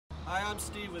Hi, I'm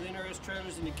Steve with NRS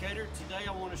Trailers in Decatur. Today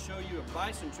I want to show you a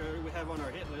Bison trailer we have on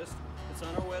our hit list. It's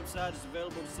on our website. It's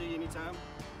available to see anytime.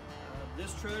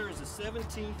 This trailer is a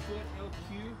 17-foot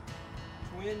LQ,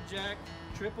 twin jack,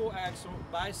 triple axle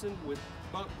Bison with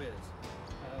bunk beds.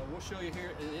 We'll show you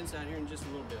here inside here in just a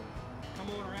little bit. Come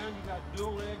on around. You got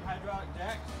dual leg hydraulic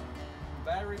jacks,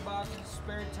 battery boxes,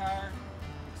 spare tire,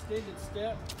 extended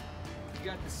step. You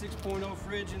got the 6.0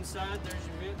 fridge inside. There's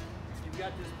your vent. You've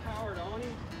got this powered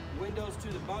awning, windows to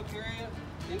the bunk area,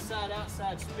 inside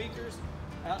outside speakers,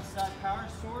 outside power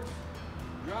source,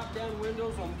 drop down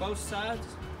windows on both sides.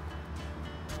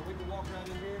 We can walk around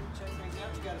in here and check things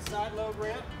out. You got a side load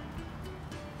ramp.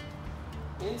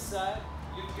 Inside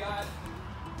you've got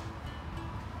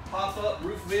pop-up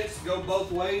roof vents, go both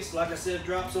ways. Like I said,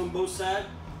 drops on both sides.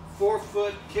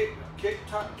 4-foot kick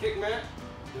mat.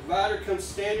 Divider comes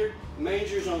standard,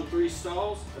 mangers on 3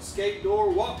 stalls, escape door,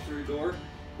 walk-through door,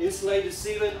 insulated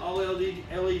ceiling, all LED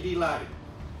lighting.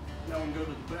 Now we can go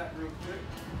to the back real quick.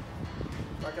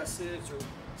 Like I said, it's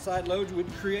a side load,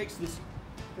 which creates this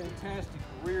fantastic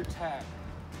rear tack.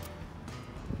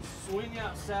 Swing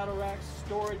out saddle racks,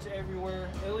 storage everywhere,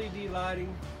 LED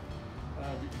lighting.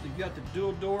 You've got the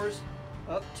dual doors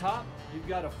up top. You've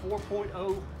got a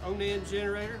 4.0 Onan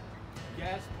generator,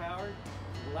 gas powered.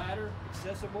 Ladder,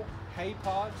 accessible, hay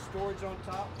pod, storage on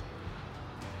top.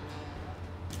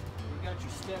 You got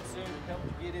your steps there to help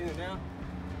you get in and out.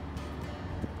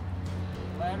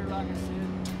 Ladder, like I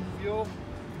said, fuel,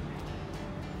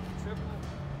 triple,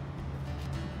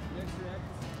 extra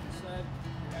side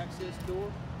access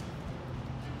door,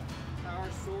 power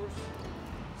source,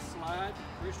 slide,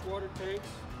 freshwater tanks.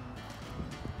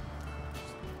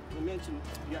 As I mentioned,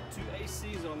 you got 2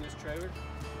 ACs on this trailer.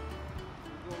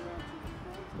 Go around to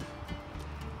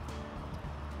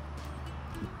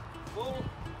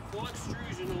full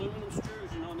extrusion, aluminum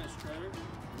extrusion on this trailer.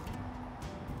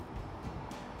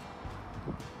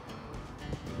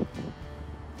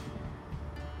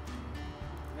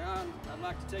 Now I'd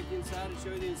like to take you inside and show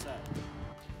you the inside.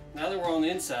 Now that we're on the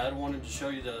inside, I wanted to show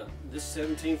you this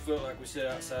 17-foot, like we said,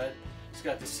 outside. It's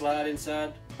got the slide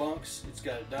inside, bunks. It's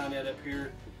got a dinette up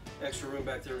here, extra room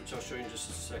back there, which I'll show you in just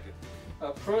a second.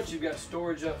 Up front, you've got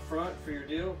storage up front for your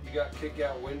deal. You got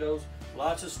kick-out windows,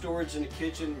 lots of storage in the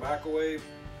kitchen, microwave,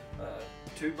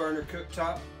 2-burner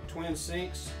cooktop, twin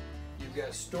sinks. You've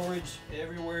got storage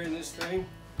everywhere in this thing.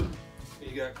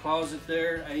 You got closet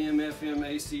there, AM, FM,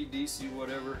 AC, DC,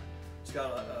 whatever. It's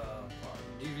got a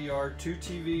DVR, 2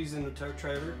 TVs in the tow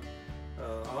trailer,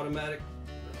 automatic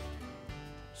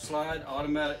slide,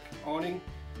 automatic awning.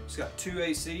 It's got 2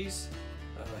 ACs,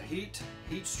 heat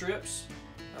strips.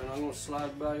 And I'm going to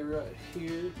slide by right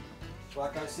here.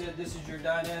 Like I said, this is your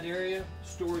dinette area.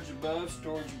 Storage above,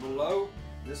 storage below.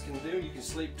 This can do, you can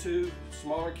sleep 2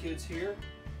 smaller kids here.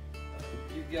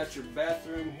 You've got your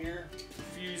bathroom here.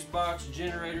 Fuse box,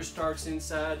 generator starts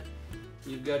inside.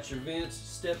 You've got your vents,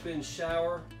 step-in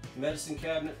shower, medicine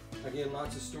cabinet. Again,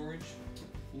 lots of storage.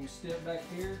 You can step back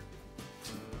here.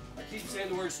 I keep saying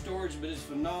the word storage, but it's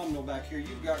phenomenal back here.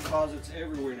 You've got closets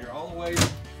everywhere in here, all the way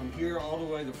from here all the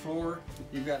way to the floor.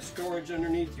 You've got storage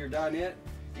underneath your dinette.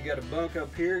 You got a bunk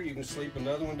up here. You can sleep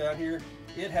another one down here.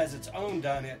 It has its own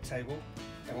dinette table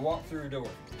and walk-through door.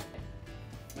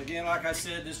 Again, like I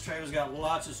said, this trailer's got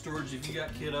lots of storage. If you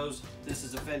got kiddos, this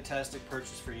is a fantastic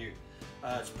purchase for you.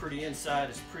 It's pretty inside,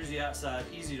 it's pretty outside,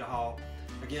 easy to haul.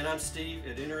 Again, I'm Steve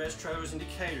at NRS Trailers in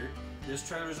Decatur. This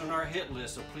trailer's on our hit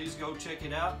list, so please go check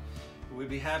it out. We'd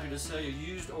be happy to sell you a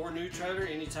used or new trailer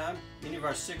anytime. Any of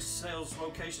our 6 sales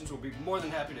locations will be more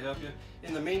than happy to help you.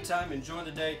 In the meantime, enjoy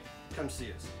the day. Come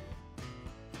see us.